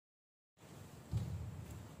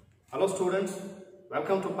Hello students,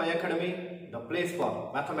 welcome to Pi Academy, the place for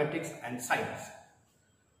mathematics and science.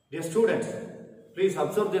 Dear students, please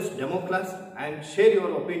observe this demo class and share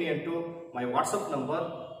your opinion to my WhatsApp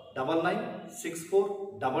number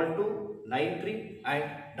 99642293 and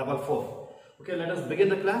 44. Okay, let us begin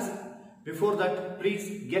the class. Before that,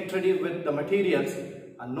 please get ready with the materials.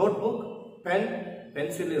 A notebook, pen,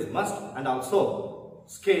 pencil is must, and also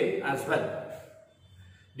scale as well.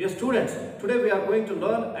 Dear students, today we are going to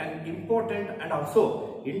learn an important and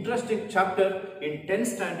also interesting chapter in 10th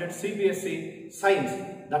standard CBSE science,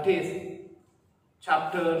 that is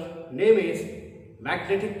chapter name is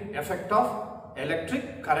magnetic effect of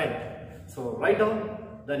electric current. So write down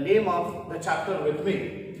the name of the chapter with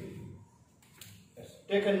me.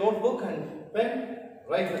 Take a notebook and pen,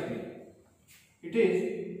 write with me. It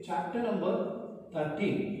is chapter number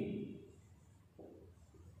 13.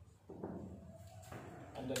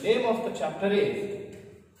 And the name of the chapter is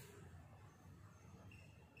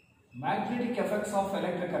magnetic effects of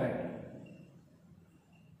electric current.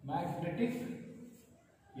 Magnetic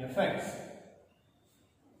effects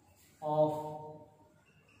of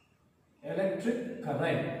electric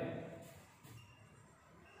current.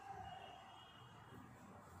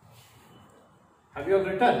 Have you all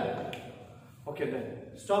written? Okay,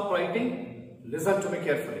 then stop writing, listen to me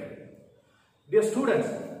carefully. Dear students,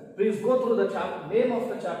 please go through the name of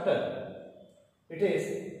the chapter. It is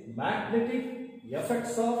magnetic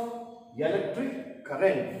effects of electric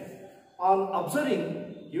current. On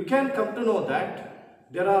observing, you can come to know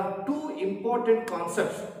that there are two important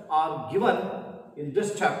concepts are given in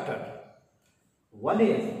this chapter. One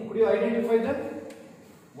is, could you identify them?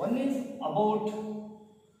 One is about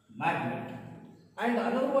magnet and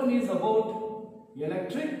another one is about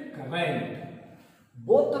electric current.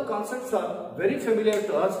 Both the concepts are very familiar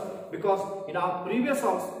to us because in our previous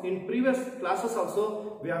classes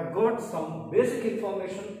also we have got some basic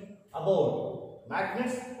information about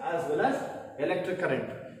magnets as well as electric current.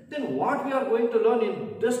 Then what we are going to learn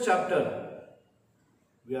in this chapter?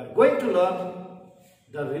 We are going to learn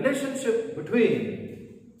the relationship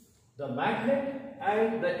between the magnet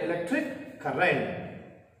and the electric current,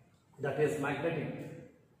 that is magnetic.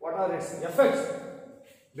 What are its effects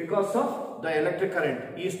because of the electric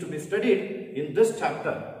current is to be studied in this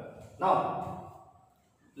chapter. Now,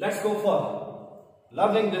 let's go for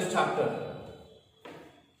learning this chapter.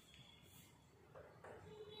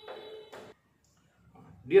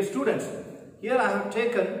 Dear students, here I have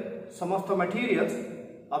taken some of the materials.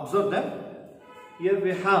 Observe them. Here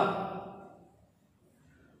we have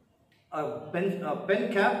a pen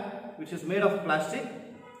cap which is made of plastic.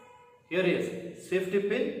 Here is safety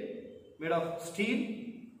pin made of steel.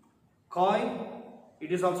 Coin,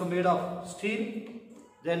 it is also made of steel.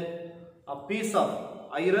 Then a piece of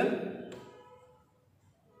iron,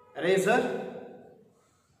 eraser,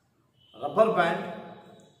 rubber band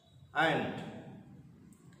and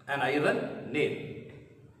an iron nail.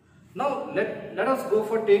 Now let us go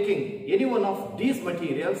for taking any one of these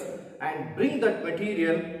materials and bring that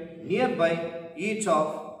material nearby each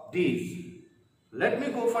of these. Let me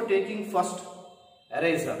go for taking first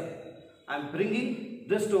eraser. I am bringing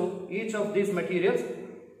this to each of these materials.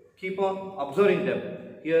 Keep on observing them.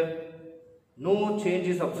 Here no change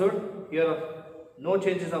is observed. Here no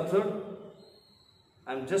change is observed.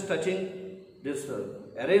 I am just touching this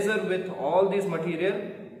eraser with all these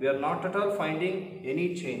material. We are not at all finding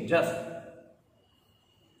any changes.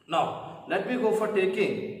 Now let me go for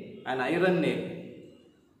taking an iron nail.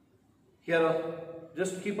 Here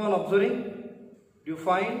just keep on observing. Do you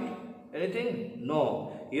find anything? No.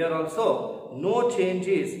 Here also no change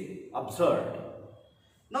is observed.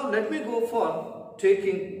 Now let me go for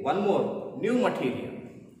taking one more new material.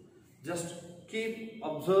 Just keep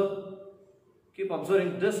observing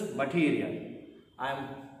this material. I am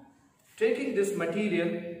taking this material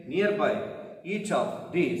nearby each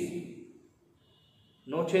of these.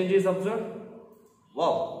 No change is observed.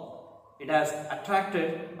 Wow, it has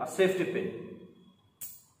attracted a safety pin.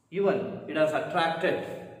 Even it has attracted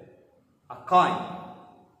a coin.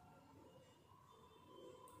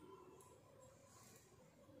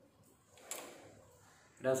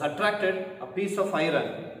 It has attracted a piece of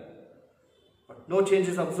iron, but no change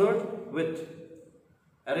is observed with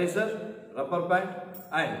eraser, rubber band,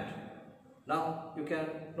 and now you can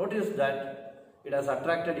notice that it has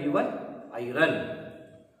attracted even iron,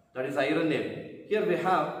 that is iron nail. Here we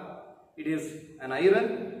have, it is an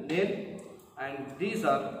iron nail and these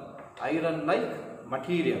are iron like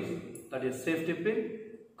materials, that is safety pin,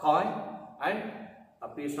 coin and a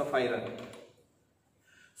piece of iron.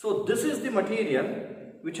 So this is the material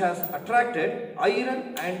which has attracted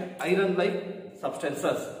iron and iron like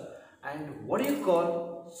substances. And what do you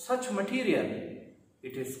call such material?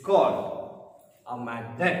 It is called a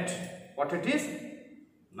magnet. What it is?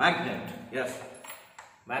 Magnet. Yes.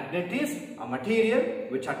 Magnet is a material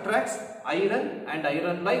which attracts iron and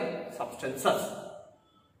iron-like substances.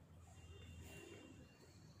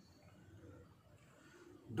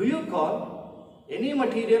 Do you call any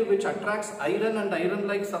material which attracts iron and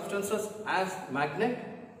iron-like substances as magnet?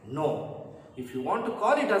 No. If you want to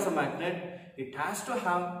call it as a magnet, it has to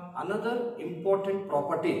have another important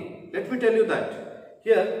property. Let me tell you that.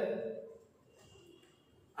 Here,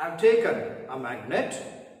 I have taken a magnet.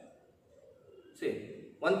 See,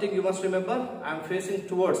 one thing you must remember, I am facing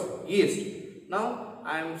towards east. Now,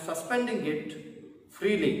 I am suspending it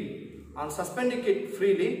freely. On suspending it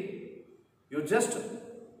freely, you just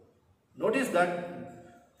notice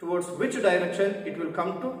that towards which direction it will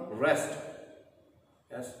come to rest.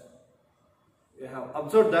 Yes, you have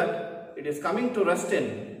observed that it is coming to rest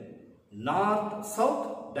in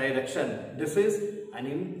north-south direction. This is an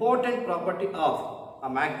important property of a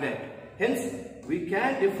magnet. Hence, we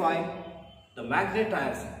can define the magnet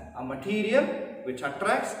as a material which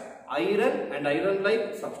attracts iron and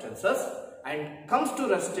iron-like substances and comes to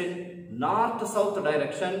rest in north-south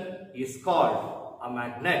direction is called a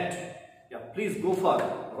magnet. Yeah, please go for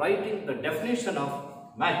writing the definition of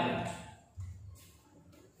magnet.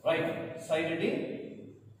 Write side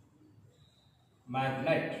heading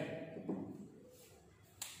magnet.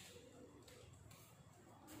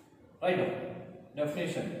 Write down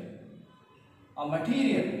definition. A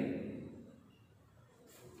material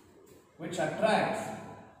which attracts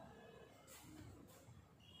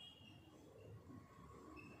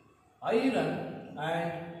iron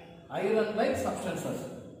and iron-like substances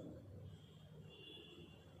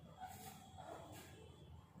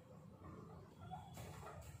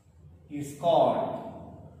is called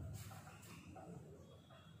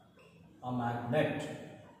a magnet.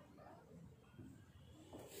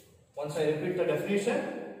 Once I repeat the definition,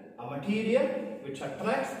 a material which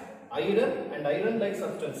attracts iron and iron-like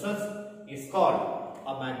substances is called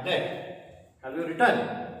a magnet. Have you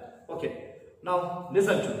written? Okay. Now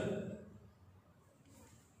listen to me.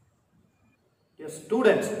 Yes,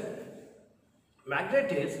 students,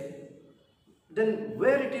 magnet is, then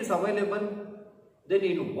where it is available? Then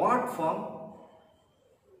in what form?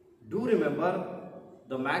 Do remember,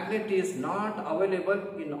 the magnet is not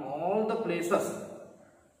available in all the places,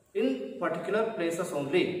 in particular places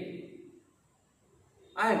only.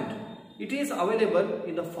 And it is available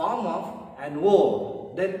in the form of an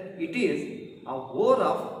ore. Then it is a ore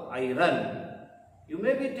of iron. You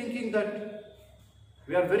may be thinking that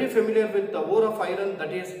we are very familiar with the ore of iron,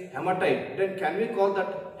 that is hematite. Then can we call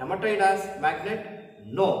that hematite as magnet?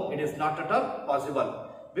 No, it is not at all possible,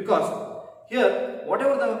 because here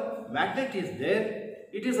whatever the magnet is there,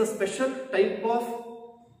 it is a special type of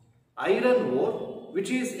iron ore which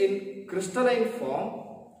is in crystalline form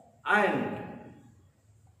and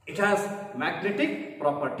it has magnetic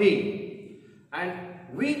property, and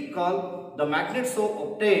we call the magnet so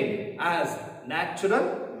obtained as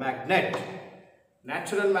natural magnet.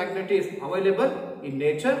 Natural magnet is available in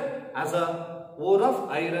nature as a ore of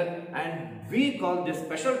iron, and we call this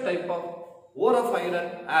special type of ore of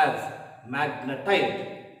iron as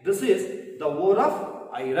magnetite. This is the ore of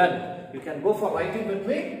iron. You can go for writing with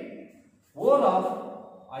me. Ore of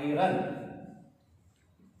iron.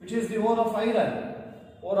 Which is the ore of iron?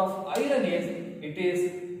 Ore of iron is, it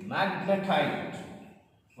is magnetite.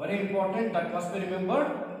 Very important, that must be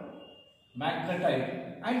remembered. Magnetite.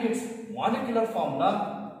 And its molecular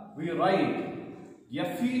formula, we write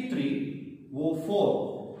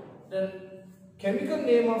Fe3O4. Then chemical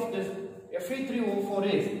name of this Fe3O4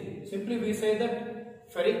 is, simply we say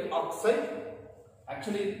that ferric oxide.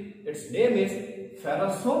 Actually its name is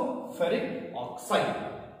ferric oxide.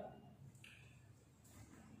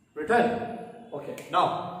 Written? Okay.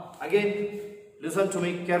 Now again listen to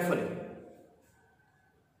me carefully.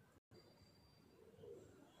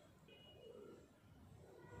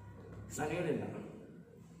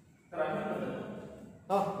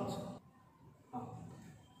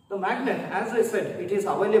 The magnet, as I said, it is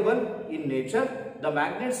available in nature. The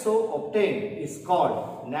magnet so obtained is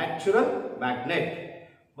called natural magnet.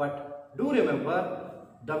 But do remember,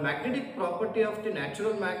 the magnetic property of the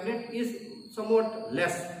natural magnet is somewhat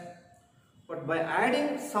less. But by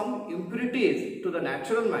adding some impurities to the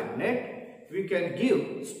natural magnet, we can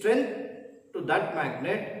give strength to that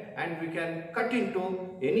magnet and we can cut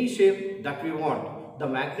into any shape that we want. The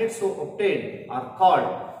magnets so obtained are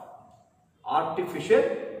called artificial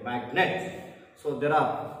magnets. So there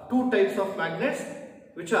are two types of magnets,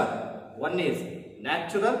 which are, one is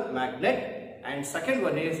natural magnet and second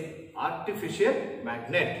one is artificial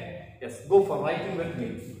magnet. Yes, go for writing with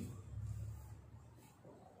me.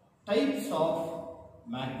 Types of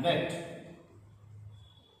magnet.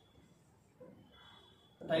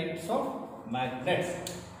 Types of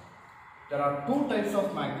magnets. There are two types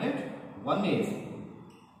of magnet. One is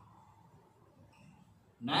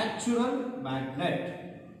natural magnet.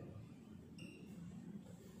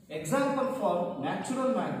 Example for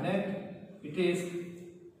natural magnet, it is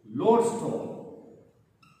lodestone.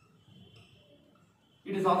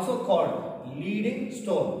 It is also called leading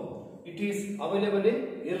stone. It is available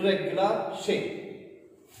in irregular shape.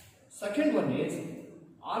 Second one is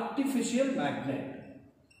artificial magnet.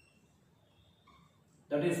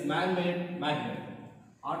 That is man-made magnet.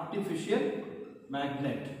 Artificial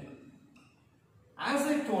magnet. As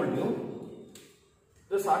I told you,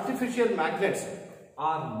 these artificial magnets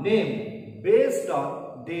are named based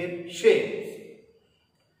on their shapes.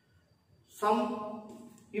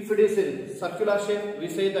 If it is in circular shape, we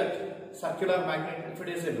say that circular magnet. If it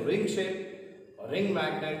is in ring shape, ring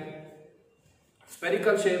magnet.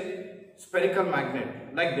 Spherical shape, spherical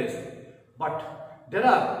magnet, like this. But there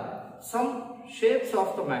are some shapes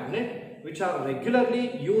of the magnet which are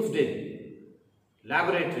regularly used in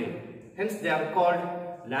laboratory. Hence they are called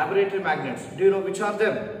laboratory magnets. Do you know which are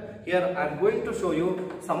them? Here I am going to show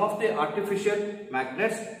you some of the artificial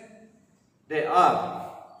magnets. They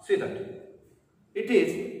are, see that. It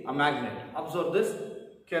is a magnet. Observe this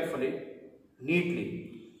carefully,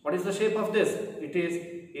 neatly. What is the shape of this? It is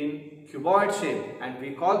in cuboid shape and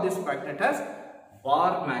we call this magnet as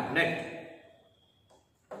bar magnet.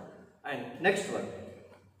 And next one.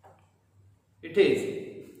 It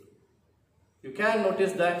is, you can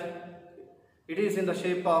notice that it is in the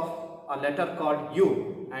shape of a letter called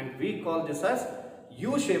U and we call this as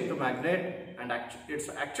U-shaped magnet and its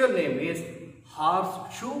actual name is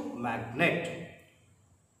horseshoe magnet.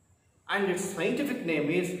 And its scientific name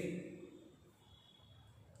is,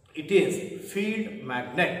 it is field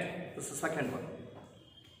magnet. This is the second one.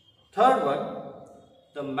 Third one,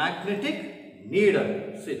 the magnetic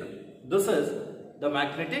needle. See that. This is the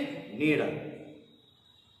magnetic needle.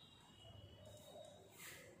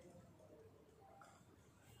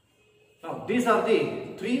 Now these are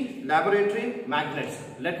the three laboratory magnets.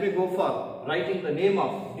 Let me go for writing the name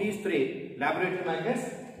of these three laboratory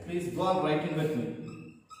magnets. Please go on writing with me.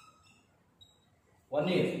 One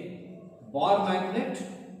is bar magnet.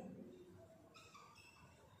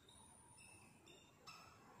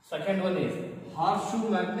 Second one is horseshoe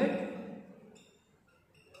magnet.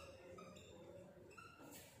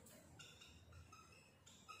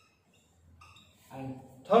 And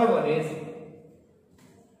third one is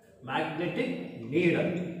magnetic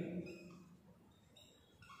needle.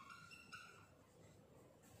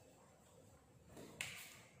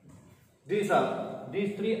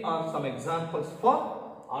 These three are some examples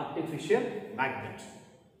for artificial magnets.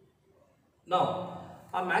 Now,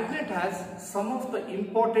 a magnet has some of the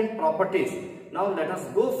important properties. Now let us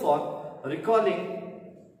go for recalling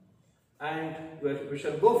and we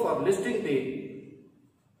shall go for listing the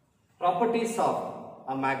properties of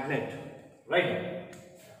a magnet. Right?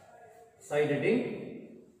 Side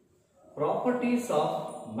heading, properties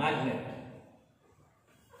of magnet.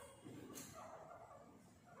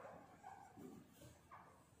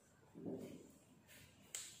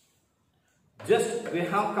 Just we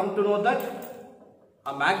have come to know that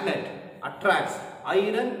a magnet attracts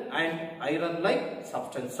iron and iron-like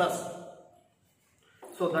substances.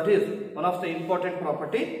 So that is one of the important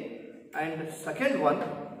property. And second one,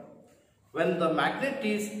 when the magnet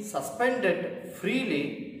is suspended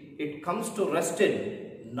freely, it comes to rest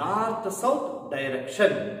in north-south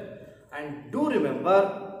direction. And do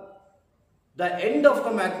remember, the end of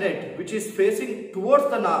the magnet which is facing towards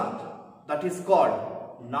the north, that is called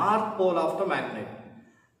north pole of the magnet.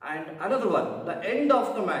 And another one, the end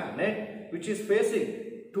of the magnet which is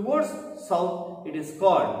facing towards south, it is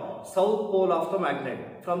called south pole of the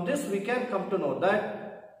magnet. From this we can come to know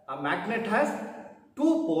that a magnet has two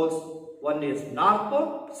poles. One is north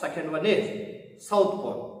pole, second one is south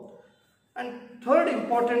pole. And third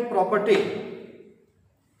important property,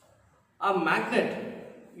 a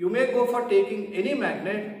magnet, you may go for taking any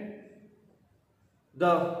magnet.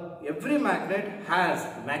 Every magnet has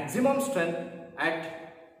maximum strength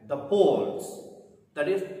at the poles, that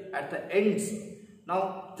is at the ends.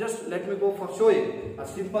 Now just let me go for showing a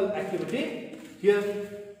simple activity. Here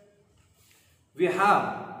we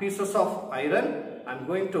have pieces of iron. I am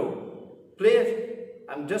going to place,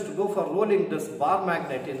 I am just go for rolling this bar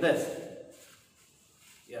magnet in this.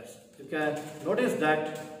 Yes, you can notice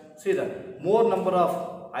that, see that more number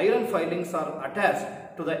of iron filings are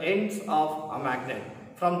attached to the ends of a magnet.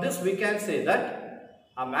 from this we can say that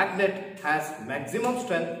a magnet has maximum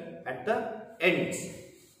strength at the ends.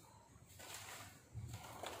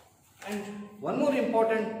 And one more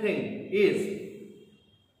important thing is,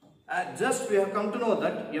 just we have come to know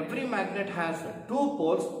that every magnet has two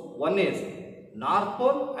poles. One is north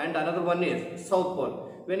pole and another one is south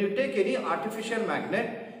pole. When you take any artificial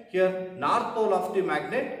magnet, here north pole of the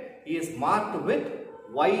magnet is marked with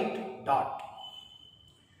white dot.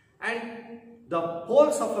 And the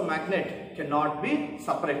poles of a magnet cannot be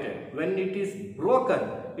separated. When it is broken,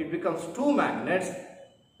 it becomes two magnets.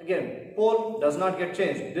 Again, pole does not get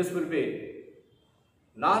changed. This will be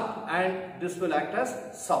north and this will act as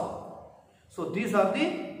south. So these are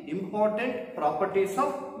the important properties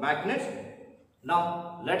of magnets.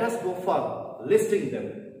 Now let us go for listing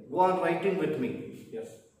them. Go on writing with me. Yes.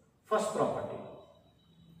 First property.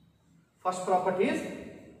 First property is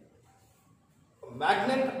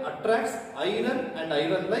magnet attracts iron and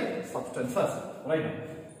iron-like substances. Right now.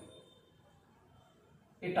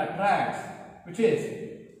 It attracts, it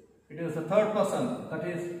is the third person, that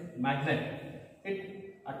is magnet.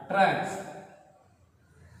 It attracts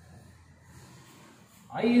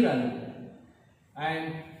iron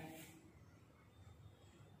and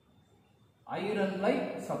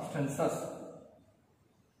iron-like substances.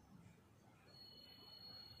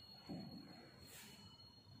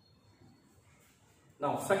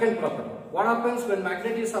 Now, second property. What happens when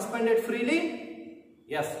magnet is suspended freely?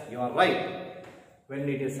 Yes, you are right. When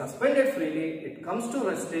it is suspended freely, it comes to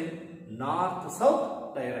rest in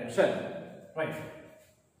north-south direction. Right.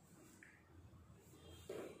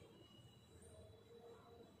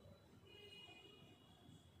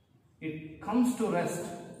 It comes to rest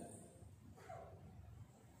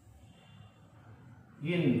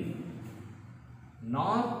in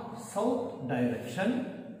north-south direction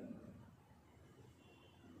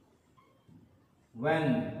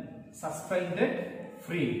when suspended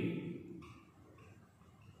free.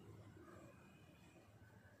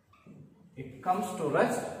 It comes to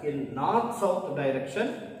rest in north-south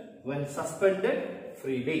direction when suspended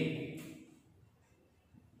freely.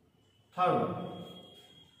 Third one.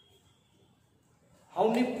 How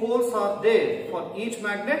many poles are there for each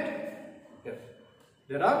magnet? Yes.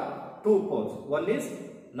 There are two poles. One is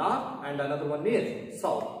north and another one is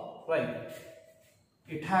south. Right.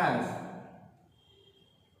 It has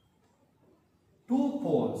two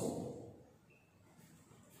poles.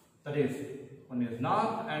 That is, one is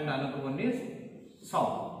north and another one is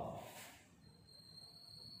south.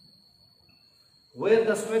 Where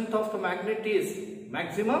the strength of the magnet is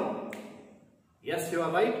maximum? Yes, you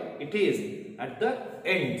are right. It is at the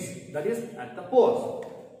ends, that is at the poles.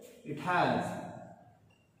 It has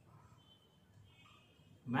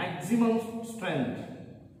maximum strength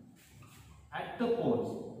at the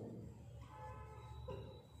poles.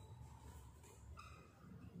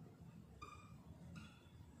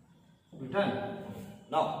 Done.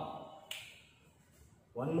 Now,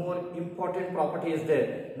 one more important property is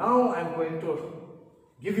there. Now I am going to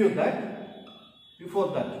give you that.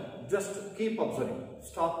 Before that, just keep observing.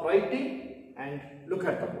 Stop writing and look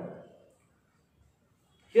at the board.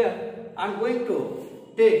 Here I am going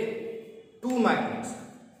to take two magnets.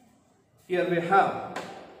 Here we have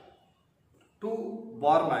two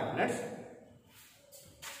bar magnets.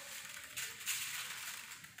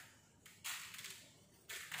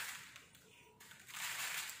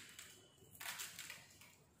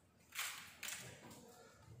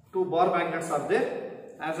 Two bar magnets are there.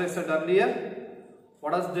 As I said earlier,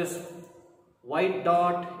 what does this white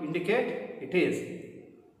dot indicate? It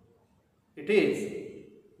is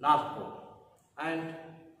north pole and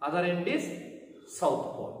other end is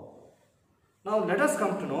south pole. Now let us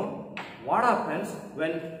come to know what happens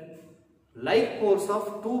when like poles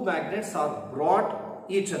of two magnets are brought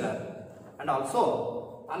each other, and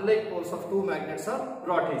also unlike poles of two magnets are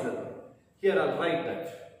brought each other. Here I will write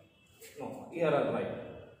that. No, here I will write.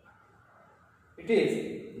 It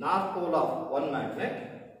is north pole of one magnet.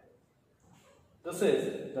 This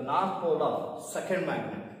is the north pole of second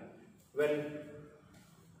magnet. When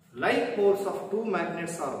like poles of two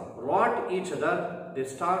magnets are brought each other, they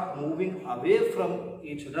start moving away from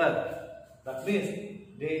each other. That means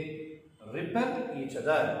they repel each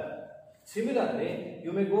other. Similarly,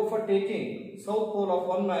 you may go for taking south pole of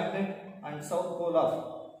one magnet and south pole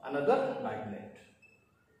of another magnet.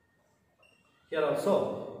 Here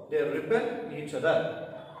also, they repel each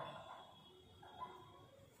other.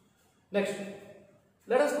 Next,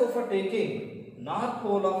 let us go for taking north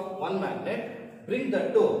pole of one magnet, bring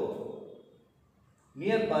that to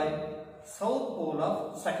nearby south pole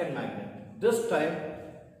of second magnet. This time,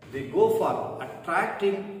 they go for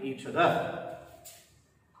attracting each other.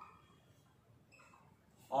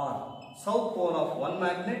 or south pole of one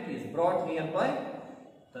magnet is brought nearby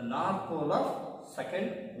the north pole of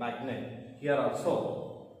second magnet. Here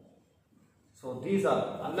also. So these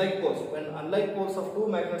are unlike poles. When unlike poles of two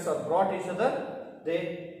magnets are brought each other,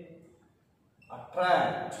 they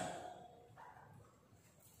attract.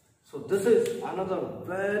 So this is another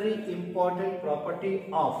very important property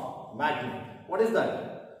of magnet. What is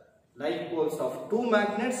that? Like poles of two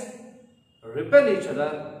magnets repel each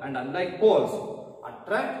other and unlike poles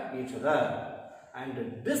attract each other.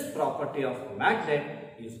 And this property of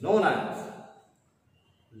magnet is known as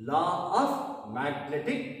law of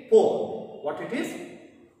magnetic pole. What it is?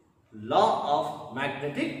 Law of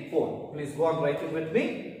magnetic pole. Please go on writing with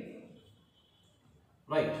me.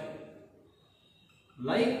 Right.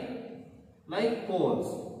 Like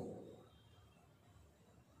poles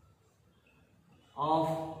of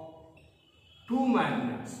two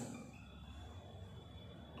magnets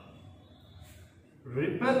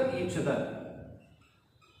repel each other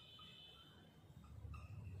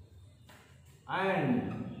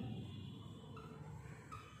and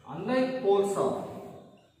unlike poles of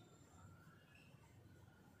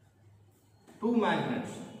two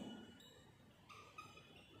magnets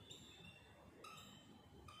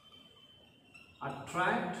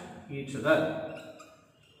attract each other.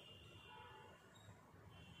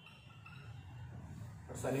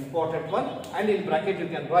 That's an important one, and in bracket you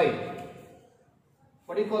can write,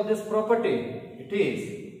 what do you call this property? It is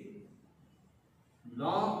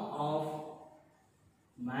law of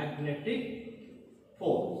magnetic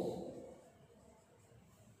poles.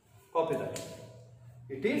 Copy that.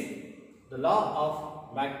 It is the law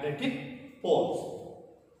of magnetic poles.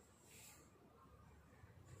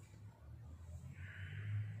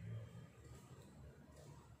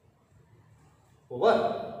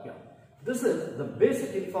 Over. Yeah. This is the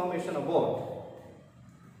basic information about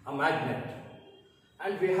a magnet.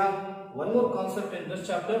 And we have one more concept in this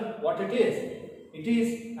chapter. What it is? It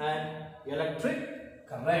is an electric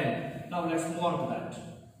current. Now let's move on to that.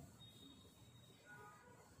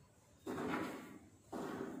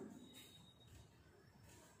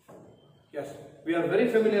 Yes, we are very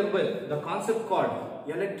familiar with the concept called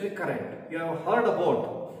electric current. You have heard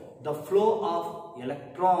about the flow of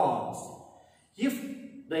electrons. If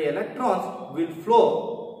the electrons will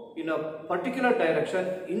flow in a particular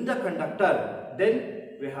direction in the conductor,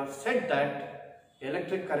 then we have said that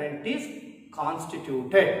electric current is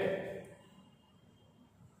constituted.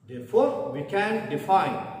 Therefore, we can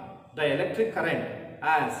define the electric current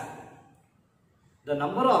as the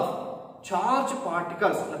number of charged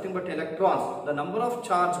particles, nothing but electrons, the number of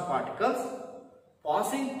charged particles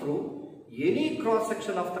passing through any cross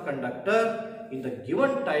section of the conductor in the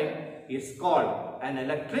given time is called an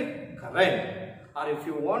electric current. Or if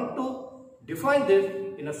you want to define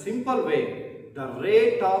this in a simple way, the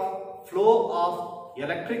rate of flow of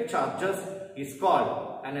electric charges is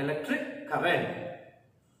called an electric current.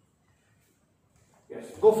 Yes,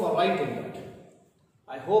 go for writing that.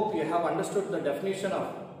 I hope you have understood the definition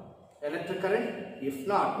of electric current. If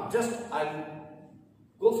not, just I'll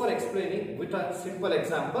go for explaining with a simple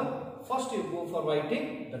example. First you go for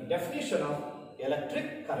writing the definition of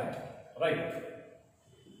electric current. Right.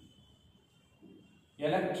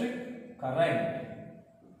 Electric current.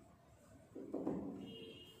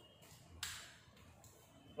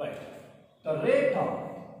 Right. The rate of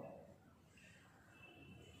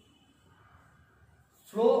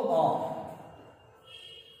flow of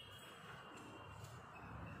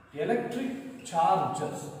electric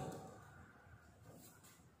charges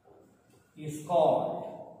is called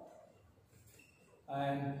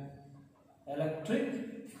an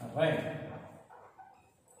electric current.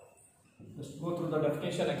 Let's go through the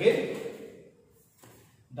definition again.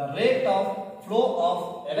 The rate of flow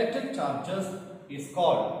of electric charges is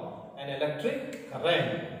called an electric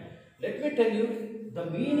current. Let me tell you the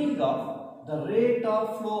meaning of the rate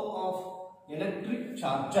of flow of electric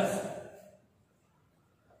charges.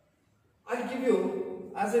 I'll give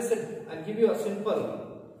you, as I said, I'll give you a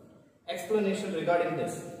simple explanation regarding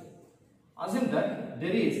this. Assume that there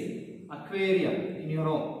is aquarium in your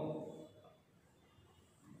home.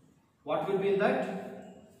 What will be in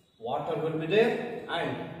that? Water will be there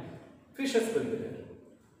and fishes will be there.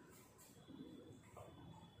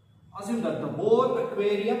 Assume that the whole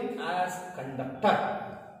aquarium as conductor.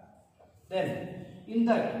 Then in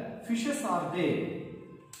that fishes are there.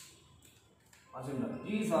 Assume that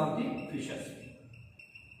these are the fishes.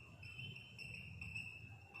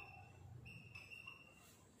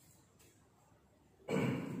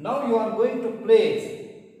 Now you are going to place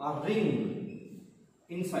a ring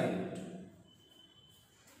inside it,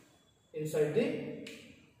 inside the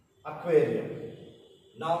aquarium.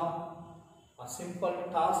 Now, a simple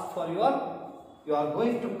task for you all. You are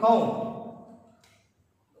going to count.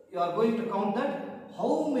 You are going to count that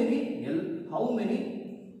how many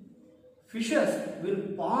fishes will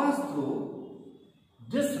pass through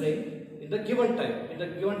this ring in the given time. In the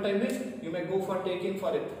given time means you may go for taking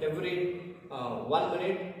for every 1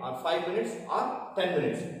 minute or 5 minutes or 10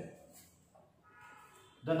 minutes.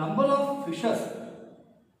 The number of fishes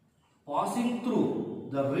passing through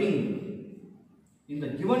the ring in the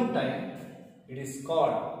given time, it is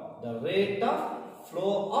called the rate of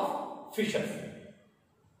flow of fishes.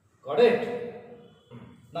 Got it?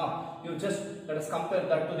 Now, you just let us compare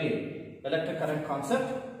that to the electric current concept.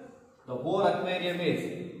 The whole aquarium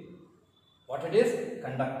is what it is?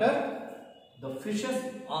 Conductor. The fishes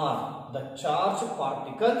are the charged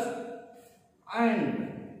particles, and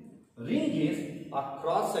ring is a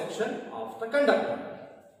cross section of the conductor.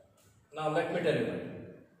 Now let me tell you that.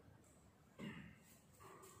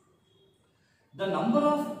 The number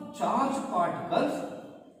of charged particles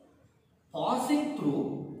passing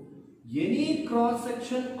through any cross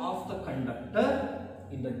section of the conductor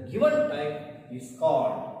in the given time is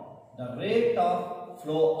called the rate of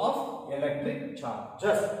flow of electric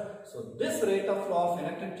charges. So this rate of flow of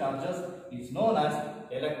electric charges is known as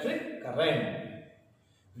electric current.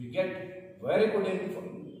 We get very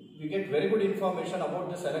good information about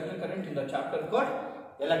this electric current in the chapter called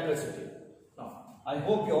electricity. Now, I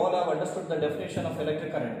hope you all have understood the definition of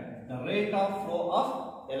electric current, the rate of flow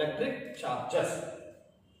of electric charges.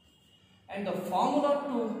 And the formula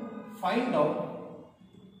to find out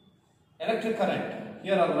electric current,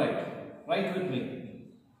 here I'll write with me.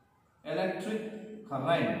 Electric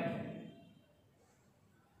current,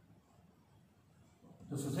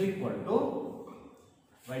 this is equal to,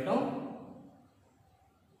 write down,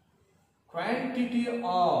 quantity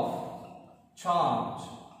of charge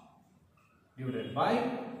divided by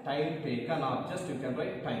time taken, or just you can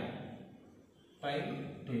write time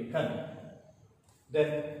taken.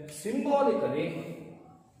 Then symbolically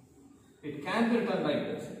it can be written like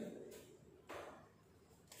this.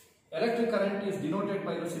 Electric current is denoted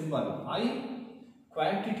by the symbol I.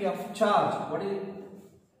 Quantity of charge, what is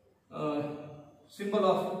symbol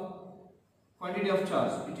of quantity of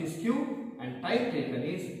charge? It is Q, and time taken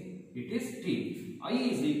is, it is T. I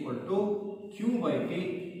is equal to Q by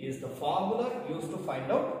T is the formula used to find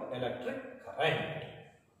out electric current.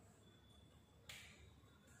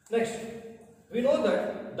 Next, we know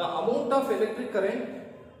that the amount of electric current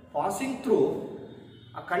passing through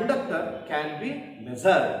a conductor can be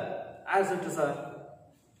measured. As it is a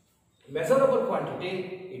measurable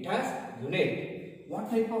quantity, it has unit. What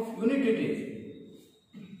type of unit it is?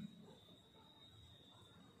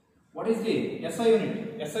 What is the SI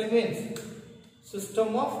unit? SI means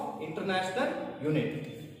System of International Unit.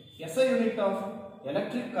 SI unit of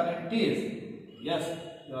electric current is, yes,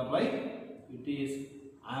 you are right, it is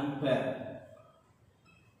ampere.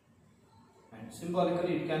 And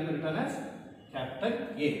symbolically it can be written as capital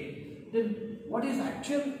A. Then what is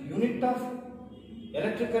actual unit of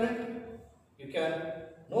electric current? You can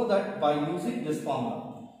know that by using this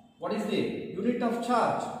formula. What is the unit of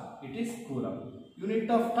charge? It is coulomb. Unit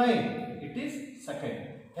of time? It is second.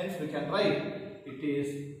 Hence we can write it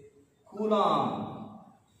is coulomb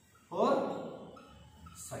per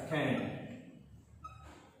second.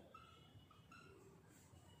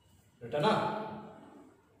 Written up.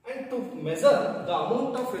 And to measure the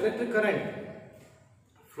amount of electric current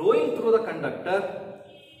flowing through the conductor,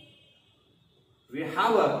 we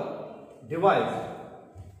have a device.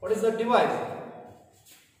 What is the device?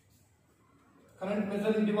 Current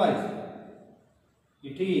measuring device.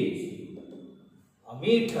 It is a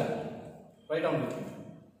meter. Write down with me.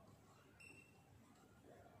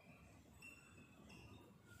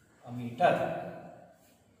 A meter.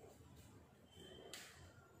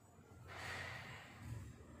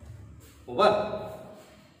 Over.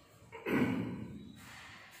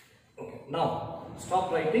 Okay, now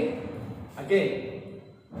stop writing. Again,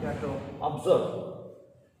 you have to observe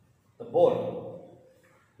the board.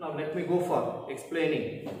 Now let me go for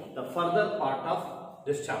explaining the further part of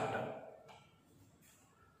this chapter.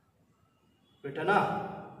 Written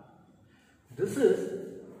up. This is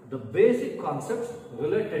the basic concepts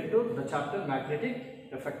related to the chapter magnetic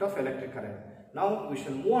effect of electric current. Now we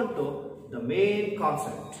shall move on to the main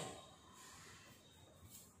concept.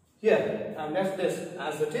 Here I have left this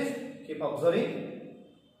as it is. Keep observing.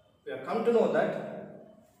 We have come to know that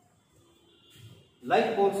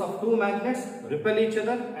like poles of two magnets repel each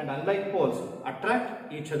other and unlike poles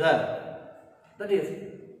attract each other. That is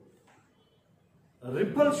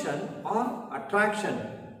repulsion or attraction.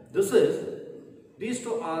 These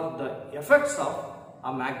two are the effects of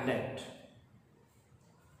a magnet.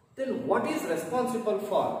 Then what is responsible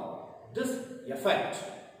for this effect?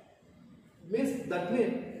 Means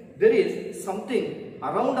there is something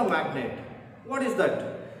around a magnet. What is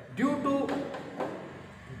that? Due to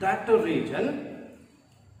that region,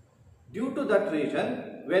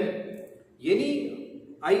 when any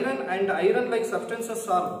iron and iron-like substances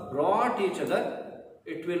are brought each other,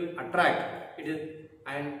 it will attract.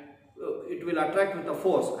 It will attract with a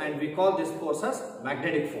force, and we call this force as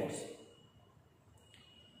magnetic force.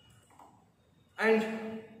 And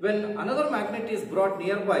when another magnet is brought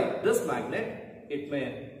nearby this magnet, it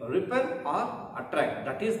may repel or attract.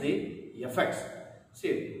 That is the effects.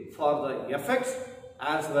 See, for the effects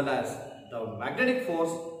as well as the magnetic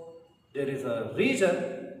force, there is a region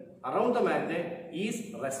around the magnet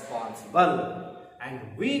is responsible,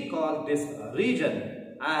 and we call this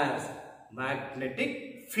region as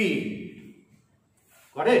magnetic field.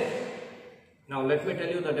 Got it? Now let me tell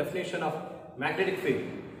you the definition of magnetic field.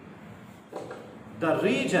 The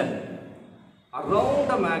region around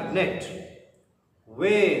a magnet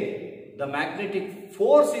where the magnetic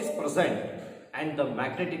force is present and the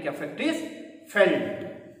magnetic effect is felt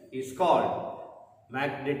is called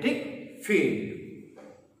magnetic field.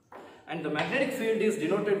 And the magnetic field is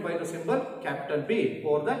denoted by the symbol capital B.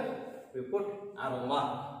 For that we put arrow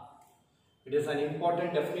mark. It is an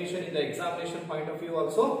important definition in the examination point of view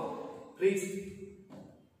also. Please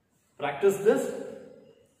practice this.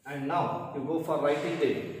 And now you go for writing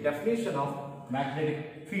the definition of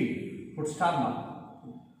magnetic field. Put star mark,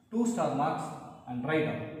 2 star marks, and write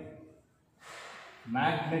down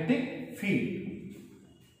magnetic field.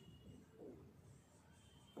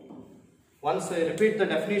 Once I repeat the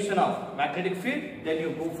definition of magnetic field, then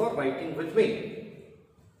you go for writing with me.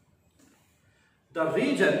 The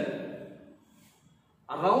region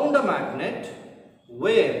around a magnet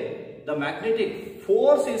where the magnetic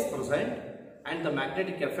force is present and the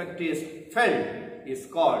magnetic effect is felt is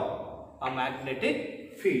called a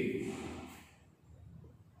magnetic field.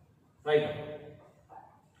 Right.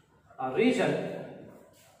 A region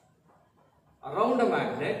around a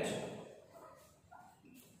magnet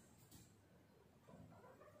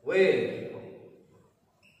where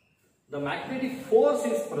the magnetic force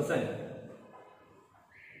is present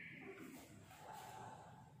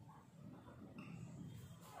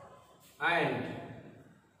and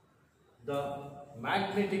the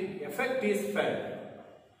magnetic effect is felt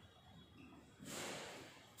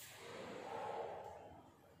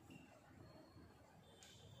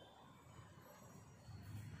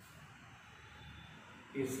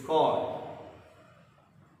is called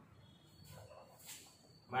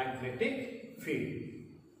magnetic field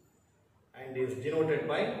and is denoted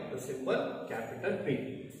by the symbol capital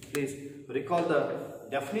P. Please recall the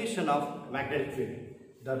definition of magnetic field.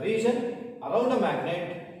 The region around a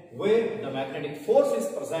magnet where the magnetic force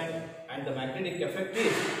is present and the magnetic effect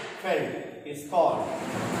is felt is called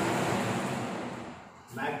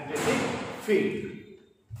magnetic field.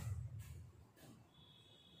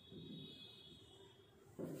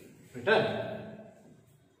 Written.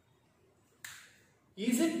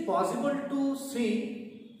 Is it possible to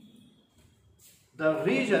see the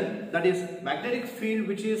region, that is magnetic field,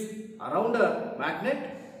 which is around a magnet?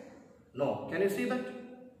 No. Can you see that?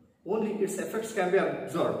 Only its effects can be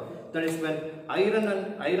observed. That is, when iron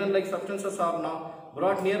and iron-like substances are now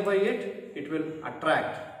brought nearby it, it will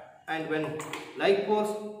attract. And when like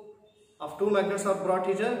poles of two magnets are brought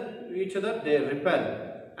each other, they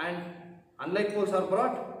repel. And unlike poles are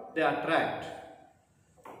brought, they attract.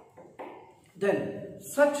 Then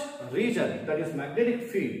such region, that is magnetic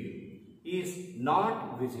field, is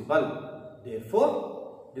not visible.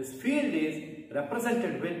 Therefore, this field is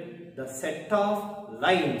represented with the set of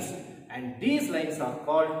lines, and these lines are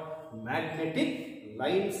called magnetic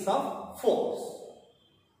lines of force.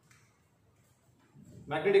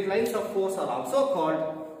 Magnetic lines of force are also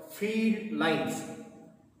called field lines.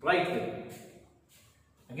 Right here.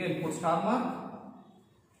 Again, put star mark.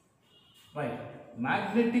 Right.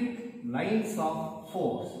 Magnetic lines of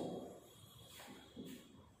force.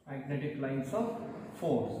 Magnetic lines of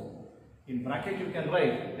force. In bracket you can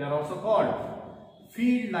write, they are also called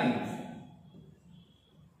field lines.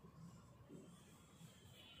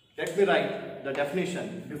 Let me write the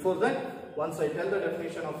definition. Before that, once I tell the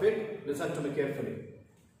definition of it, listen to me carefully.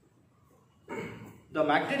 The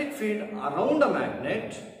magnetic field around a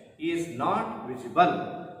magnet is not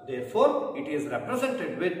visible. Therefore, it is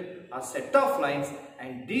represented with a set of lines,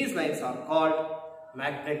 and these lines are called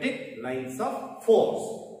magnetic lines of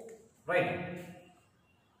force. Right.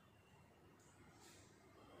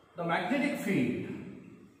 The magnetic field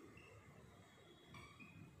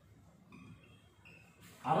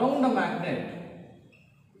around a magnet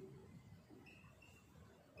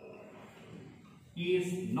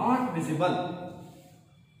is not visible.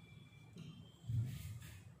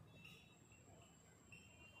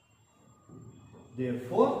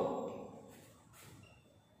 Therefore,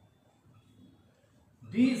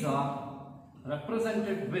 these are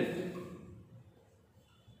represented with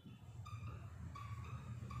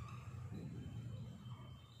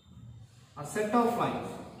a set of lines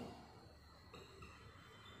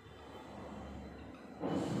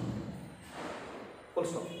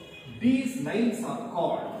full stop. These lines are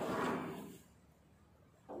called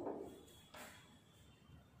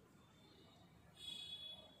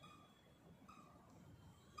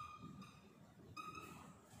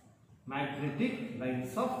magnetic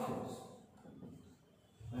lines of force.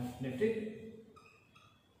 Magnetic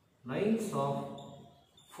lines of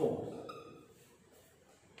force.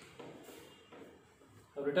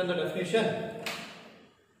 I've written the definition.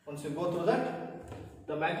 Once you go through that,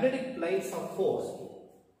 the magnetic lines of force,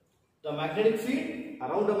 the magnetic field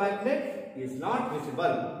around a magnet is not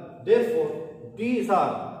visible. Therefore, these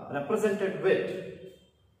are represented with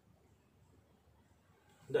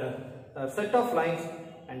the set of lines,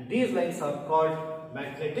 and these lines are called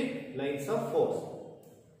magnetic lines of force.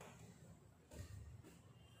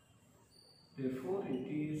 Therefore, it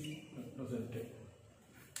is represented.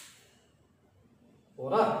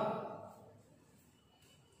 Alright.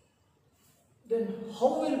 Then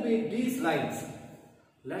how will be these lines?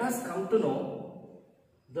 Let us come to know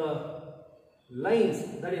the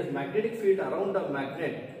lines, that is magnetic field around the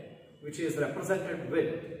magnet, which is represented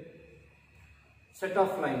with set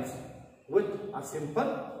of lines with a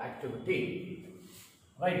simple activity.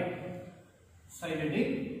 Right now, side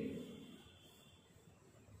heading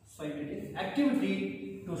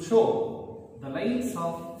activity to show the lines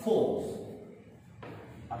of force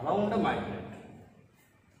around a magnet.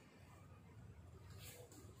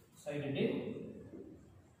 Side heading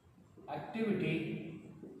activity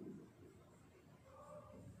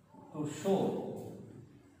to show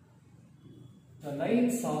the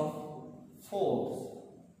lines of force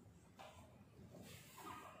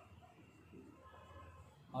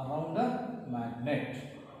around a magnet.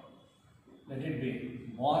 Let it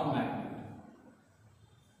be bar magnet.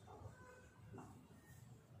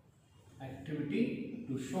 Activity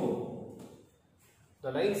to show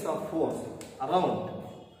the lines of force around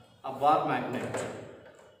a bar magnet.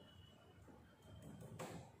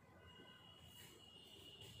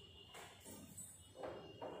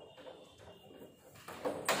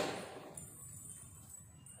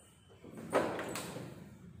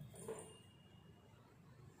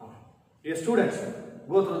 Dear students,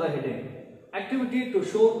 go through the heading. Activity to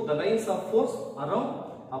show the lines of force around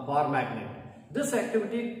a bar magnet. This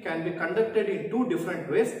activity can be conducted in two different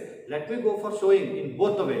ways. Let me go for showing in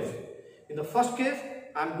both the ways. In the first case,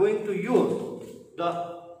 I am going to use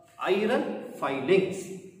the iron filings.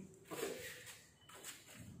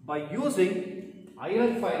 By using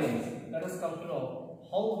iron filings, let us come to know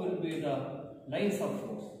how will be the lines of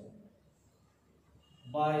force.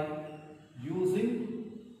 By using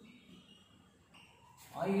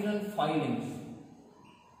iron filings,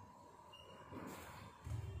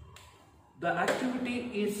 the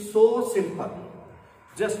activity is so simple.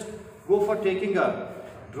 Just go for taking a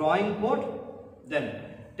drawing board, then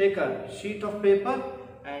take a sheet of paper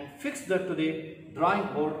and fix that to the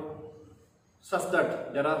drawing board such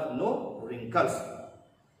that there are no wrinkles.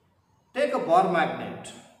 Take a bar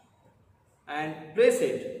magnet and place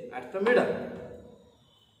it at the middle.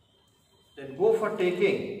 Then go for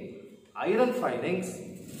taking iron filings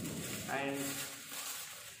and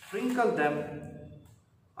sprinkle them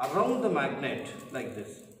around the magnet like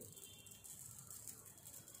this.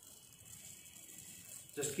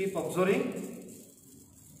 Just keep observing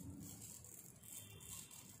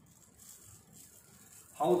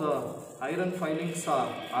how the iron filings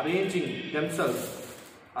are arranging themselves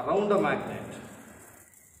around the magnet.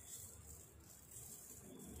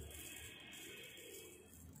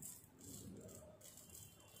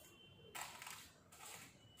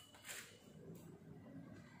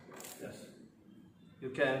 Yes, you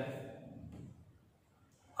can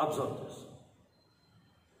observe this.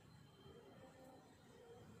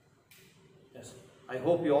 Yes, I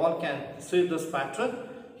hope you all can see this pattern.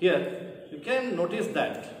 Here you can notice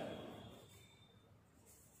that.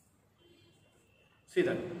 See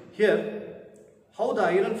that here how the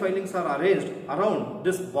iron filings are arranged around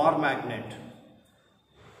this bar magnet.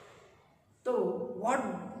 So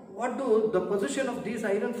what do the position of these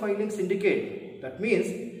iron filings indicate? That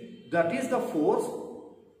means that is the force,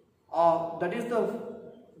 that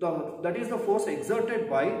is the force exerted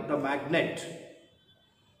by the magnet.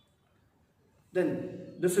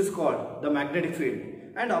 Then this is called the magnetic field.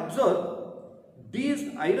 And observe,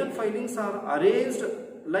 these iron filings are arranged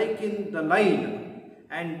like in the line,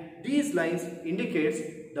 and these lines indicates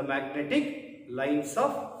the magnetic lines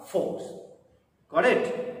of force. Got it?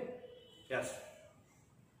 Yes.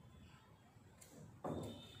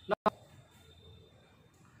 Now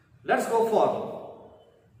let's go for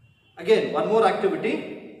again one more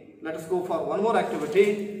activity. Let us go for one more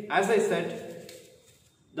activity. As I said,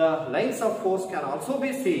 the lines of force can also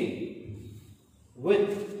be seen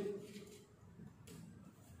with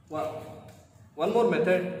one more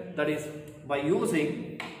method, that is by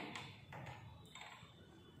using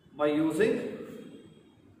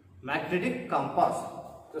magnetic compass.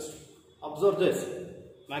 Just observe this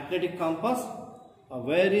magnetic compass. A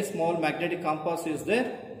very small magnetic compass is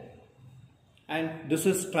there, and this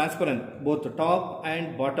is transparent. Both the top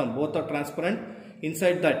and bottom both are transparent.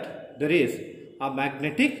 Inside that there is a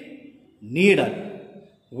magnetic needle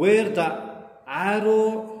where the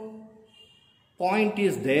arrow point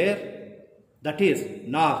is there, that is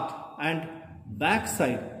north, and back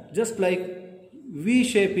side just like V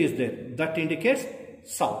shape is there, that indicates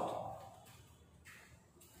south.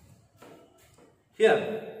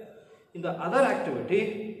 Here in the other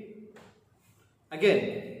activity,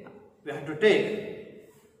 again we have to take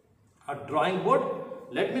a drawing board.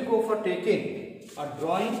 Let me go for taking a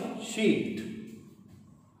drawing sheet.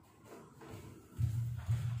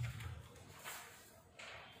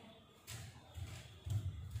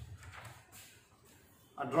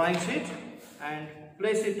 A drawing sheet and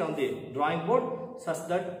place it on the drawing board such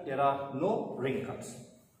that there are no wrinkles.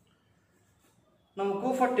 Now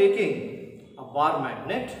go for taking a bar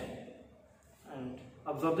magnet and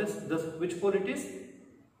observe this which pole it is?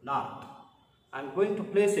 North. I am going to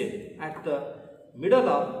place it at the middle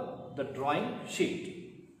of the drawing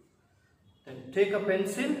sheet. Then take a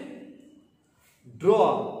pencil,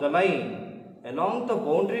 draw the line along the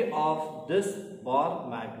boundary of this bar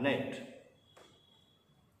magnet.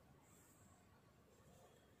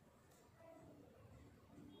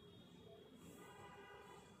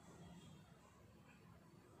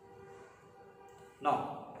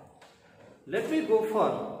 Now, let me go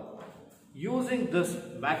for using this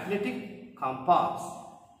magnetic compass.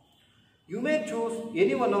 You may choose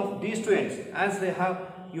any one of these two ends, as they have,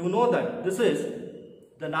 you know that this is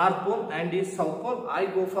the North Pole and the South Pole. I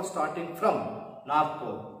go for starting from North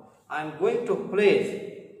Pole. I am going to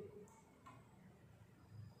place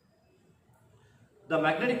the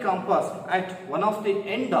magnetic compass at one of the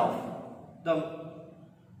end of the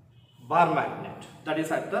bar magnet, that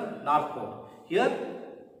is at the North Pole. Here,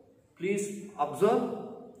 please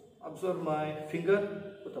observe my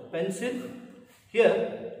finger with a pencil.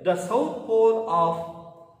 Here, the south pole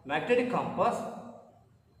of magnetic compass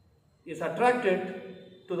is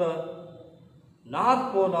attracted to the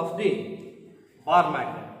north pole of the bar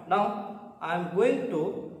magnet. Now, I am going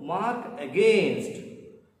to mark against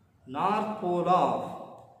north pole of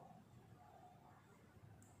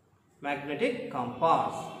magnetic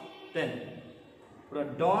compass. Then, put a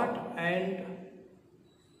dot and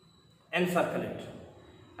encircle it.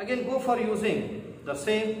 Again go for using the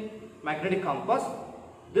same magnetic compass.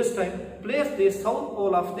 This time place the south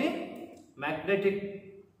pole of the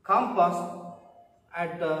magnetic compass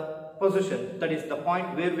at the position, that is the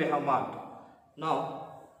point where we have marked. Now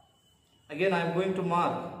again I am going to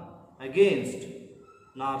mark against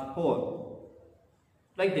north pole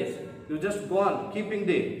like this. You just go on keeping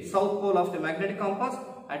the south pole of the magnetic compass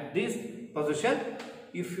at this position.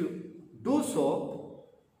 If you do so,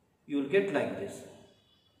 you will get like this.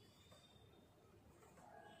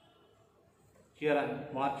 Here I am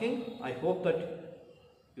marking. I hope that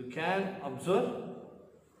you can observe.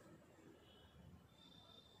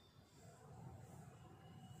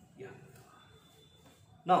 Yeah.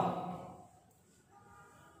 Now,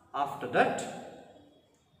 after that,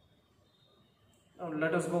 now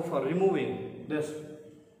let us go for removing this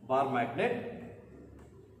bar magnet.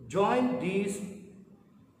 Join these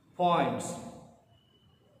points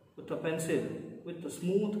with a pencil with a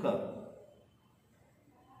smooth curve.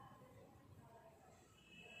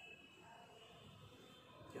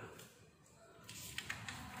 Yeah.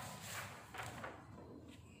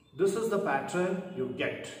 This is the pattern you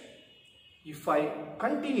get. If I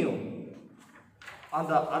continue on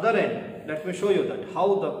the other end, let me show you that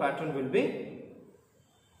how the pattern will be.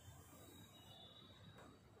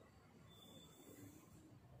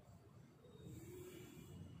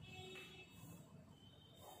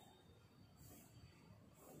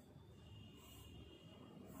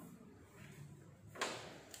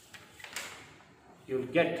 You will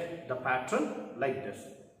get the pattern like this.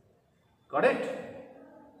 Got it?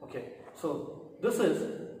 Okay. So this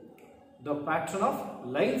is the pattern of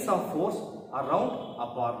lines of force around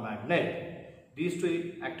a bar magnet. These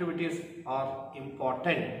two activities are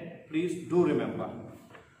important. Please do remember.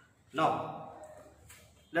 Now,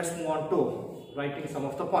 let's move on to writing some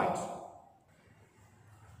of the points.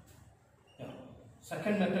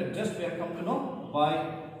 Second method, just we have come to know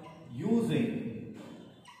by using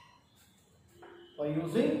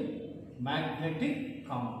magnetic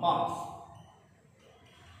compass.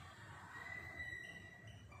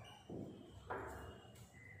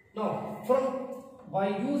 Now, by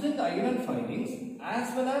using the iron filings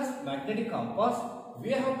as well as magnetic compass,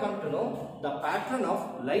 we have come to know the pattern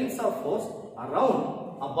of lines of force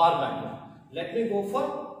around a bar magnet. Let me go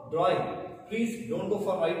for drawing. Please don't go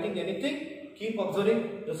for writing anything. Keep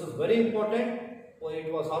observing. This is very important.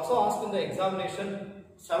 It was also asked in the examination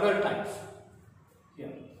several times.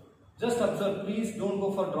 Here, just observe. Please don't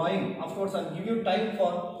go for drawing. Of course, I'll give you time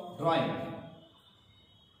for drawing.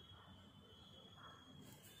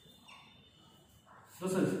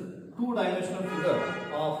 This is two-dimensional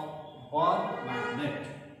figure of bar magnet.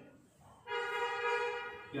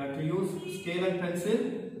 You have to use scale and pencil.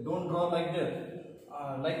 Don't draw like this,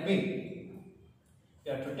 like me.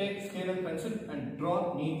 You have to take scale and pencil and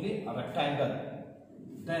draw neatly a rectangle.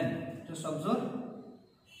 Then just observe.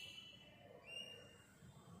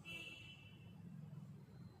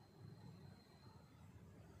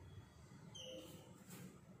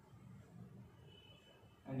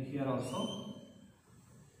 And here also.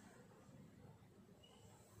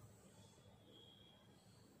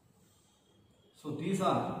 So these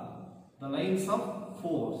are the lines of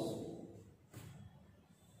force.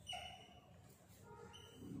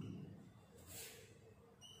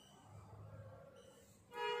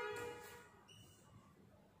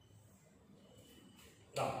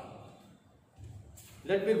 Now,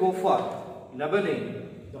 let me go for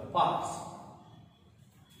leveling the parts.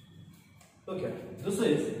 Okay, this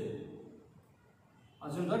is,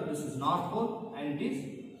 assume that this is North Pole and it is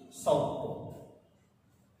South Pole.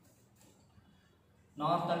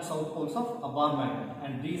 North and South poles of a bar magnet,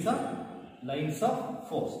 and these are lines of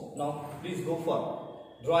force. Now, please go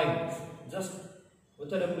for drawing this. Just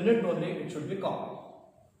within a minute only, it should be complete.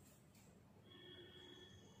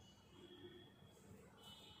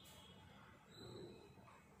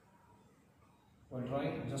 While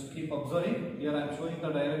drawing, just keep observing. Here I am showing the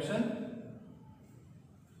direction.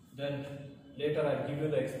 Then later I will give you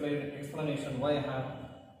the explanation why I have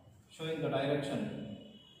showing the direction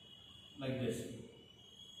like this.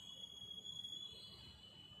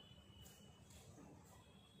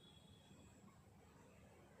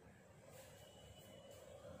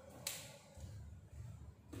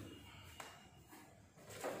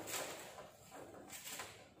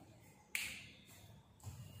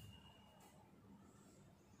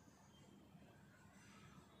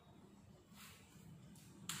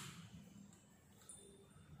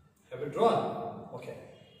 Have you drawn? Okay.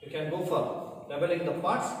 You can go for leveling the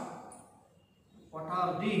parts. What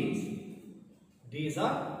are these? These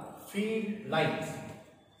are field lines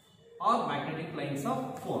or magnetic lines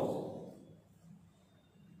of force.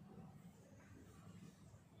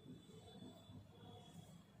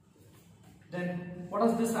 Then what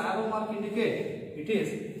does this arrow mark indicate? It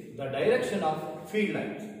is the direction of field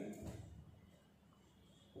lines.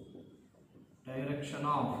 Direction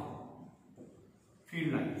of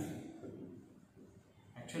field lines.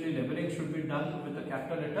 Actually, leveling should be done with the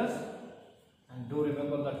capital letters, and do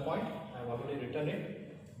remember that point. I have already written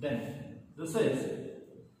it. Then this is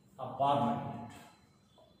a bar magnet.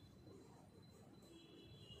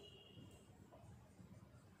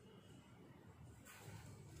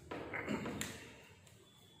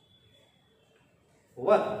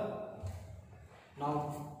 Well,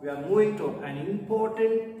 now we are moving to an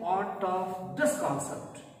important part of this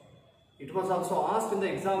concept. It was also asked in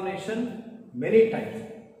the examination many times.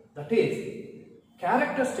 That is,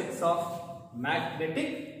 characteristics of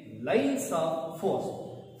magnetic lines of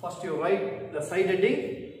force. First you write the side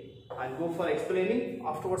heading and go for explaining.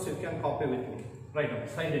 Afterwards you can copy with me. Write down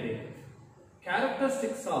side heading.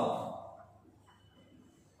 Characteristics of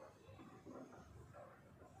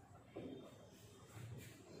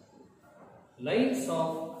lines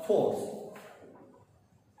of force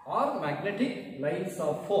or magnetic lines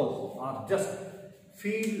of force are just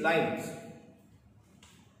field lines.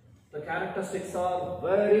 The characteristics are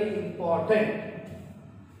very important.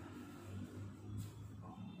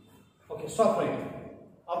 Okay, stop writing.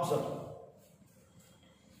 Observe.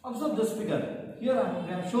 Observe this figure. Here I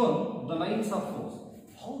have shown the lines of force.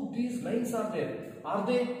 How these lines are there? Are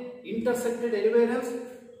they intersected anywhere else?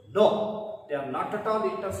 No, they are not at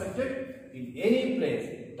all intersected. in any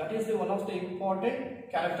place. That is one of the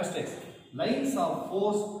important characteristics. Lines of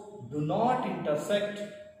force do not intersect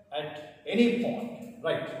at any point.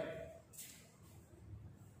 Right.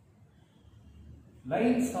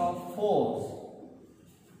 Lines of force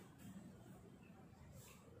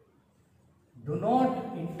do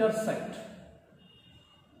not intersect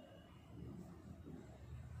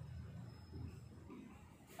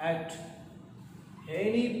at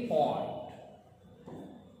any point.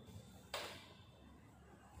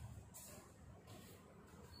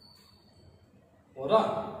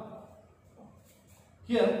 Alright.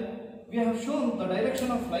 Here we have shown the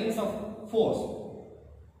direction of lines of force.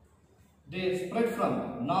 They spread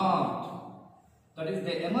from north, that is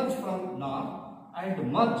they emerge from north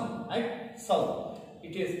and merge at south.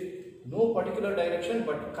 It is no particular direction,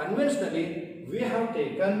 but conventionally we have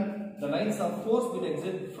taken the lines of force will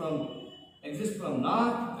exist from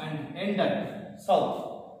north and end at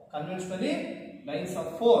south. Conventionally lines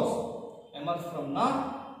of force emerge from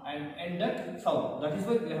north and end at south. That is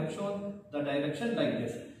why we have shown the direction like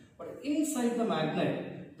this. But inside the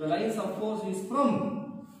magnet, the lines of force is from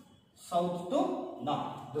south to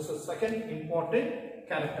north. This is second important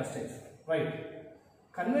characteristics. Right.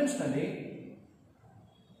 Conventionally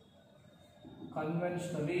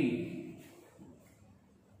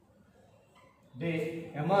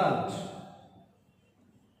they emerge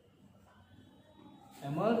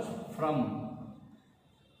from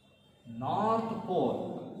north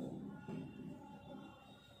pole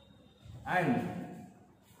and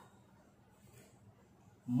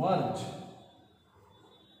merge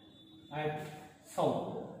at south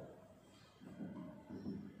pole.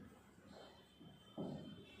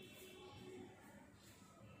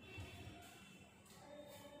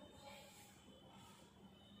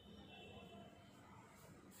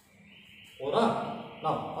 Alright.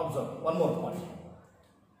 Now observe one more point.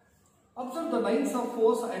 Observe the lines of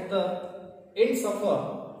force at the ends of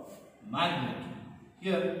a magnet.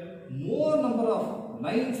 Here more number of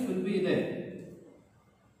lines will be there.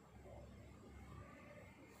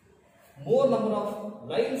 More number of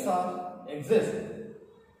lines exist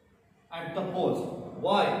at the poles.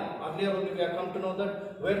 Why? Earlier only we have come to know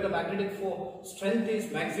that where the magnetic strength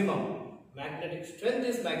is maximum. Magnetic strength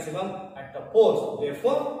is maximum at the poles.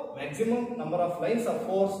 Therefore, maximum number of lines of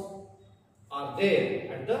force are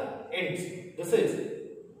there at the ends. This is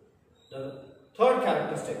the third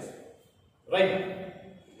characteristics. Right.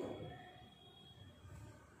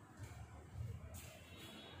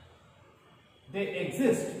 They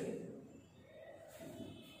exist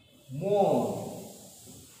more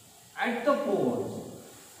at the poles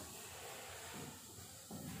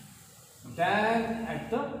than at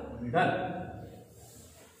the middle.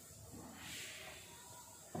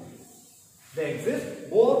 They exist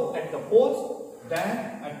more at the poles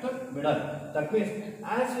than at the middle. That means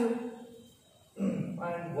as you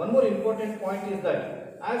and one more important point is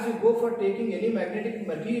that as you go for taking any magnetic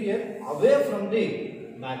material away from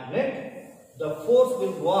the magnet, the force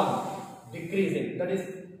will go on decreasing. That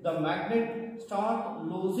is, the magnet start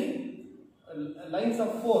losing lines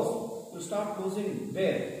of force will start losing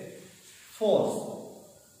their force.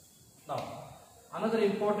 Now, another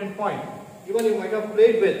important point, even you might have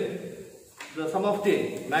played with some of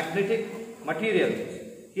the magnetic materials.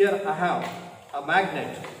 Here I have a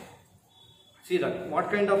magnet. See that,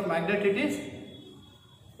 what kind of magnet it is?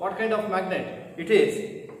 What kind of magnet? It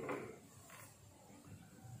is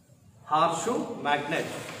horseshoe magnet.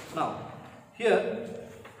 Now, here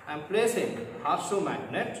I am placing horseshoe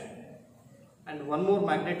magnet and one more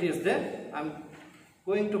magnet is there. I am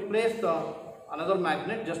going to place another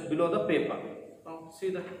magnet just below the paper. Now, see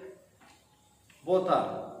that both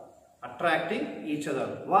are attracting each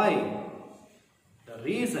other. Why? The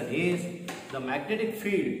reason is the magnetic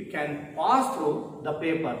field can pass through the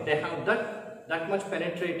paper. They have that much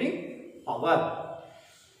penetrating power.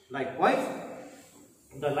 Likewise,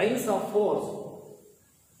 the lines of force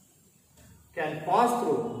can pass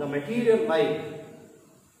through the material like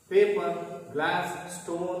paper, glass,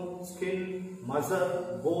 stone, skin,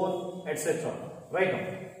 muscle, bone, etc. Right now,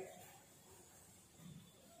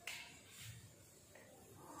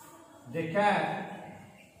 they can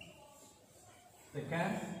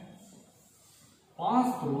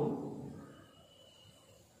pass through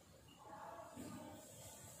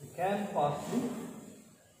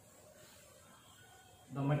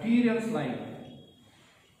the materials like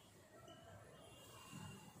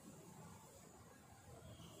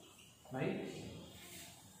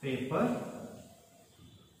paper,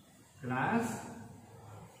 glass,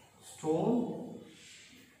 stone,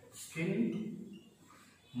 skin,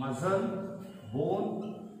 muscle,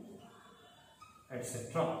 bone,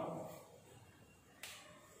 etc.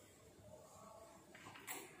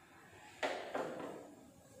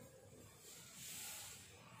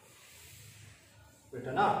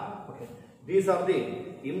 Sitana. Okay. These are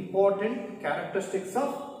the important characteristics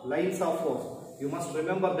of lines of force. You must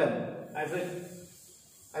remember them. As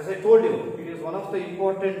I told you, it is one of the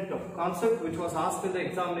important concepts which was asked in the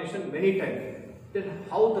examination many times. Then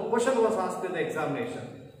how the question was asked in the examination?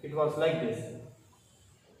 It was like this.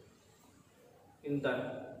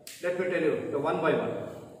 Let me tell you the one by one.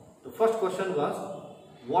 The first question was,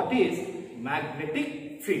 what is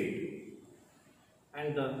magnetic field?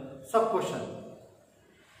 And the sub question,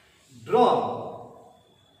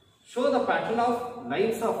 show the pattern of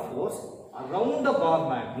lines of force around the bar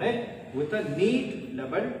magnet with a neat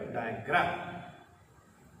level diagram.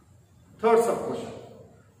 Third sub question,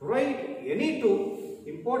 write any two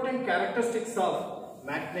important characteristics of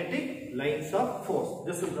magnetic lines of force.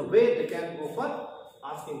 This is the way they can go for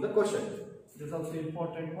asking the question. This is also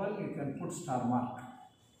important one, you can put star mark.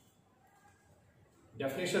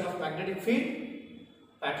 Definition of magnetic field,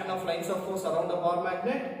 pattern of lines of force around the bar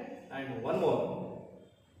magnet, and one more,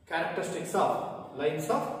 characteristics of lines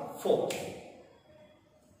of force.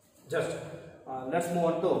 Just let's move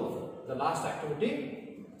on to the last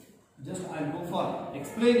activity. Just I will go for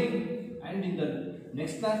explaining, and in the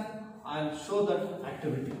next class I will show that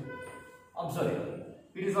activity. Observe it.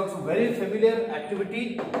 It is also very familiar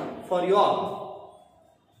activity for you all.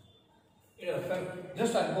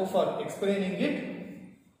 Just I will go for explaining it.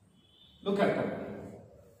 Look at it.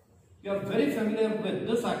 You are very familiar with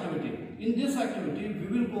this activity. In this activity, we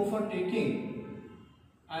will go for taking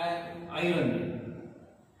an iron nail.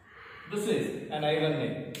 This is an iron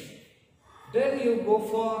nail. Then you go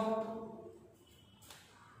for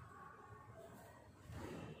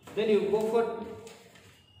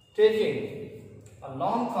taking a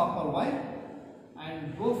long copper wire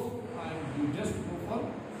and you just go for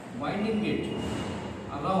winding it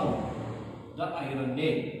around the iron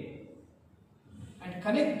nail and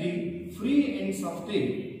connect the free ends of the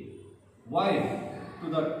wire to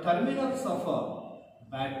the terminals of a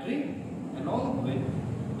battery along with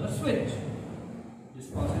the switch. This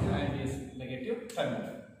positive and this negative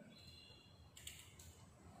terminal.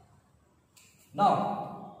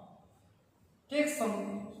 Now, take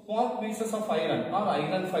some small pieces of iron or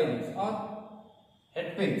iron filings or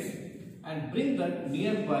head pins and bring them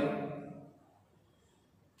nearby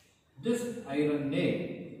this iron nail.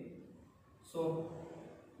 So,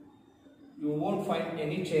 you won't find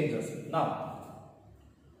any changes. Now,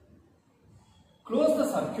 close the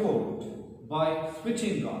circuit by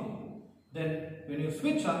switching on. Then, when you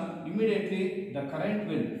switch on, immediately the current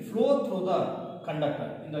will flow through the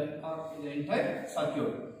conductor in the entire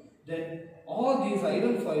circuit. Then, all these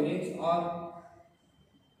iron filings or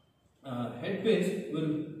head pins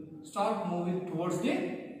will start moving towards the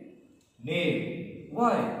nail.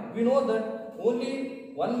 Why? We know that only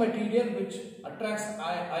one material which attracts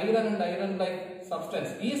iron and iron-like substance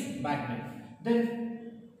is magnet.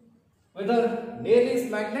 Then, whether nail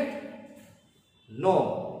is magnet?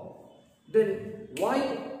 No. Then,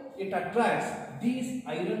 why it attracts these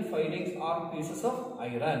iron filings or pieces of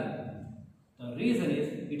iron? The reason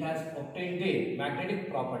is it has obtained a magnetic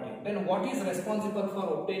property. Then, what is responsible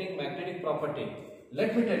for obtaining magnetic property?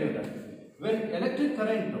 Let me tell you that. When electric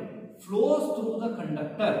current flows through the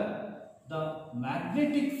conductor, the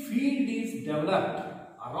magnetic field is developed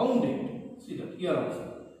around it. See that here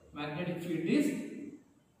also. Magnetic field is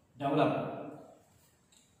developed.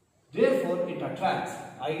 Therefore, it attracts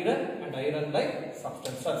iron and iron-like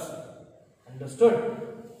substances. Understood?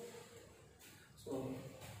 So,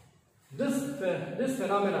 this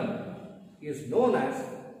phenomenon is known as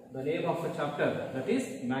the name of the chapter, that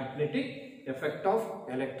is magnetic effect of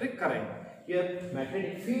electric current. Here,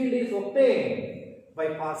 magnetic field is obtained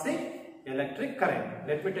by passing electric current.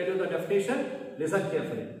 Let me tell you the definition. Listen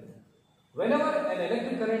carefully. Whenever an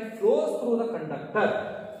electric current flows through the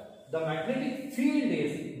conductor, the magnetic field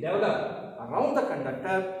is developed around the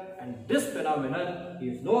conductor, and this phenomenon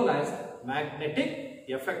is known as magnetic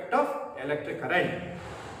effect of electric current.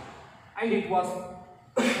 And it was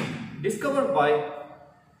discovered by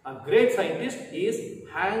a great scientist, is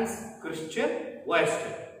Hans Christian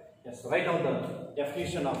Ørsted. Yes, write down the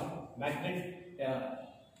definition of magnetic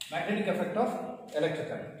effect of electric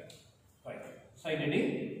current. Right, side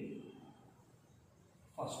heading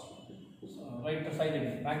first. So, write the side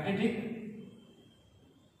heading. Magnetic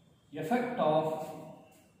effect of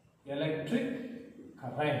electric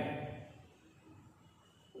current.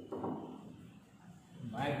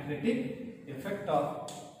 Magnetic effect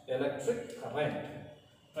of electric current.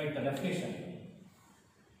 Write the definition.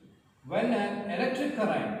 When an electric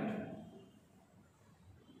current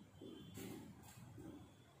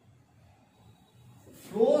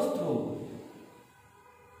flows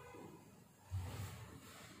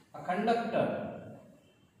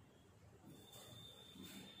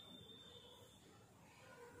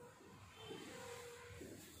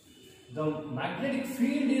the magnetic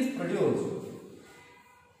field is produced.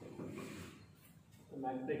 The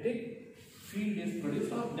magnetic field is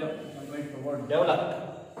produced or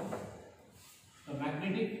developed. The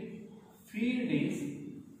magnetic field is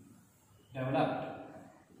developed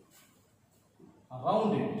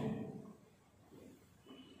around it.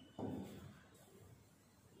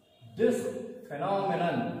 This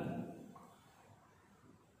phenomenon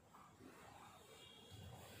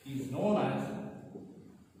is known as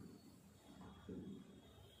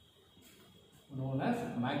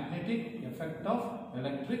magnetic effect of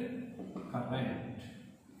electric current.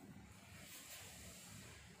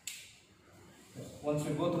 Once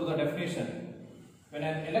we go through the definition, when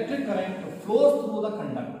an electric current flows through a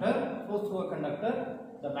conductor,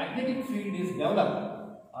 the magnetic field is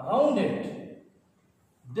developed around it.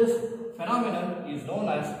 This phenomenon is known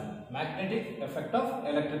as magnetic effect of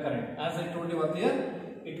electric current. As I told you earlier,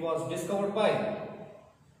 it was discovered by,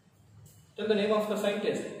 tell the name of the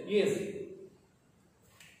scientist. He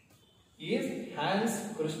is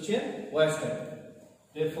Hans Christian Ørsted.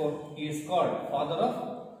 Therefore, he is called father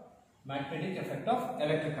of magnetic effect of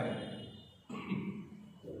electric current.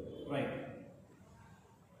 Right.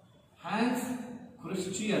 Hans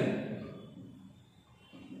Christian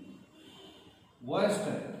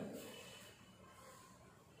Ørsted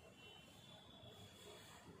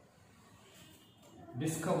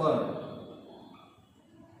discovered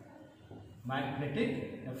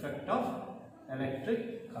magnetic effect of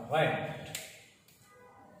electric current.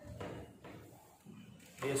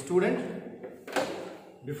 Dear student,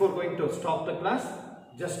 before going to stop the class,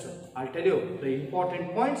 just I'll tell you the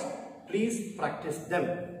important points. Please practice them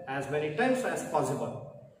as many times as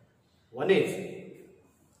possible. One is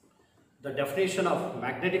the definition of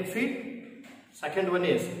magnetic field. Second one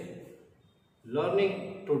is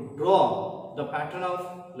learning to draw the pattern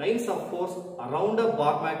of lines of force around a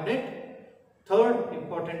bar magnet. Third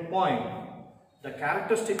important point, the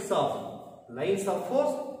characteristics of lines of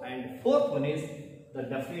force, and fourth one is the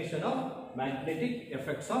definition of magnetic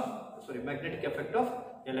effect of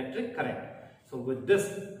electric current. So with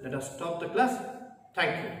this, let us stop the class.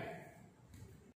 Thank you.